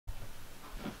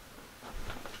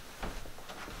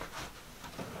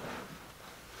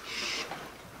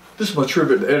This is my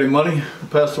tribute to Eddie Money, who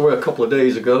passed away a couple of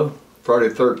days ago, Friday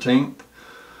the 13th.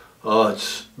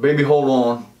 It's Baby Hold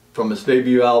On from his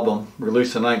debut album,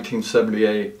 released in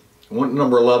 1978. It went to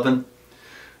number 11,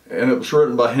 and it was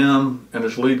written by him and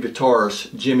his lead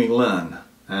guitarist, Jimmy Lynn,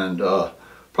 and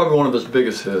probably one of his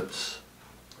biggest hits,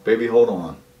 Baby Hold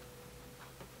On.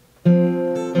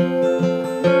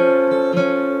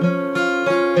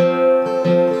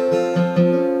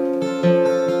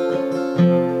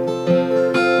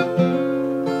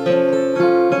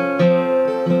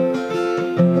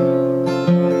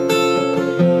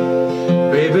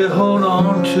 Baby, hold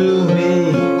on to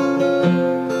me.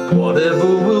 Whatever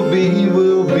will be,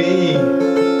 will be.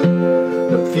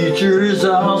 The future is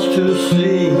ours to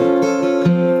see.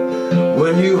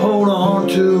 When you hold on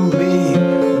to me,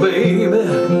 baby,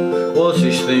 what's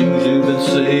these things you've been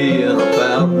saying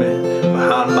about me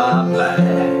behind my back?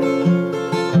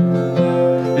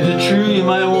 Is it true you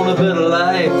might want a better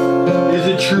life? Is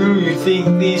it true you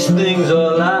think these things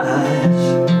are lies?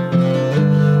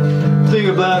 Think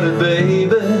about it,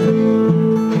 baby.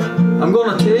 I'm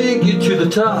gonna take you to the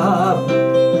top.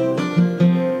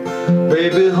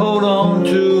 Baby, hold on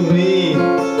to me.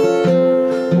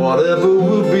 Whatever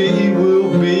will be, will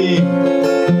be.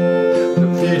 The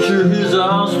future is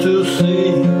ours to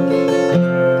see.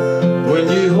 When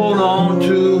you hold on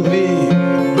to me,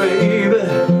 baby,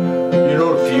 you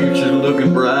know the future's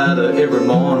looking brighter every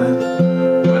morning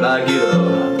when I get up.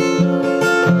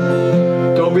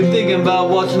 Don't be thinking about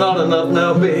what's not enough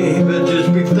now, baby.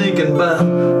 Just be thinking about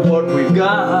what we've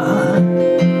got.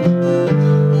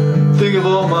 Think of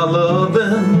all my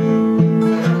loving.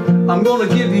 I'm gonna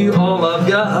give you all I've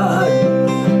got.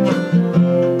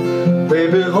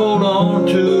 Baby, hold on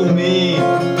to me.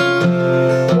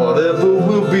 Whatever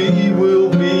will be, will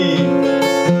be.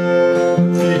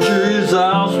 The future is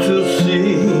ours to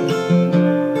see.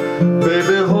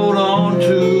 Baby, hold on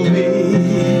to me.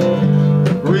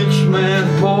 Rich man,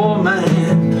 poor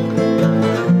man,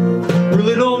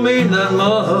 really don't mean that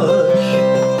much.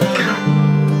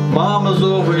 Mama's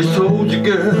always told you,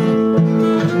 girl,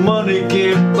 money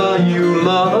can't buy you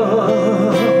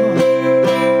love.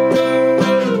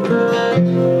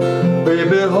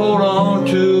 Baby, hold on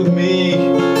to me.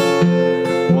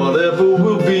 Whatever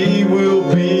will be, will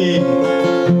be.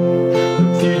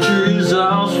 The future is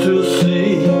ours to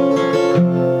see.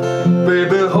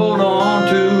 Baby, hold on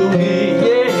to me,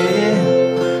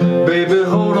 yeah. Baby,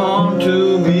 hold on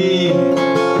to me.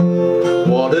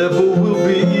 Whatever will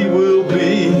be, will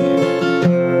be.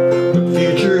 The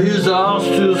future is ours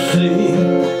to see.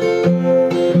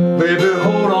 Baby,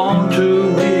 hold on to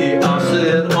me. I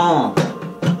said, hold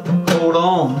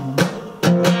on.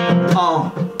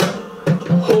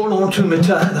 Hold on to me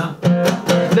tighter.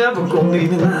 Never gonna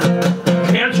leave me now.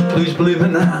 Can't you please believe me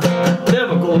now?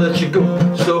 Never gonna let you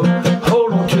go. So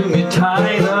hold on to me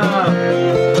tighter.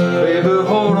 Baby,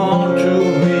 hold on to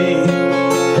me.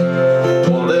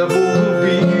 Whatever will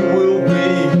be, will be.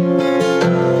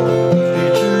 The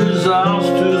future is ours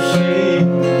to see.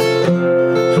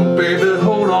 So baby,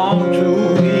 hold on to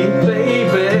me,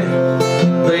 baby.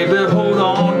 Baby, hold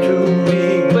on to me,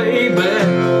 baby.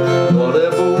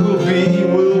 Whatever will be,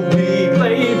 will be,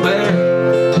 baby.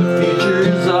 The future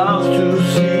is ours to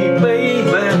see,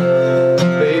 baby.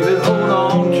 Baby, hold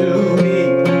on to me,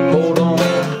 hold on.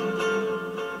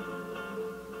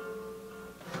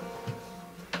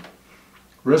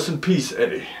 Rest in peace,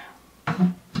 Eddie.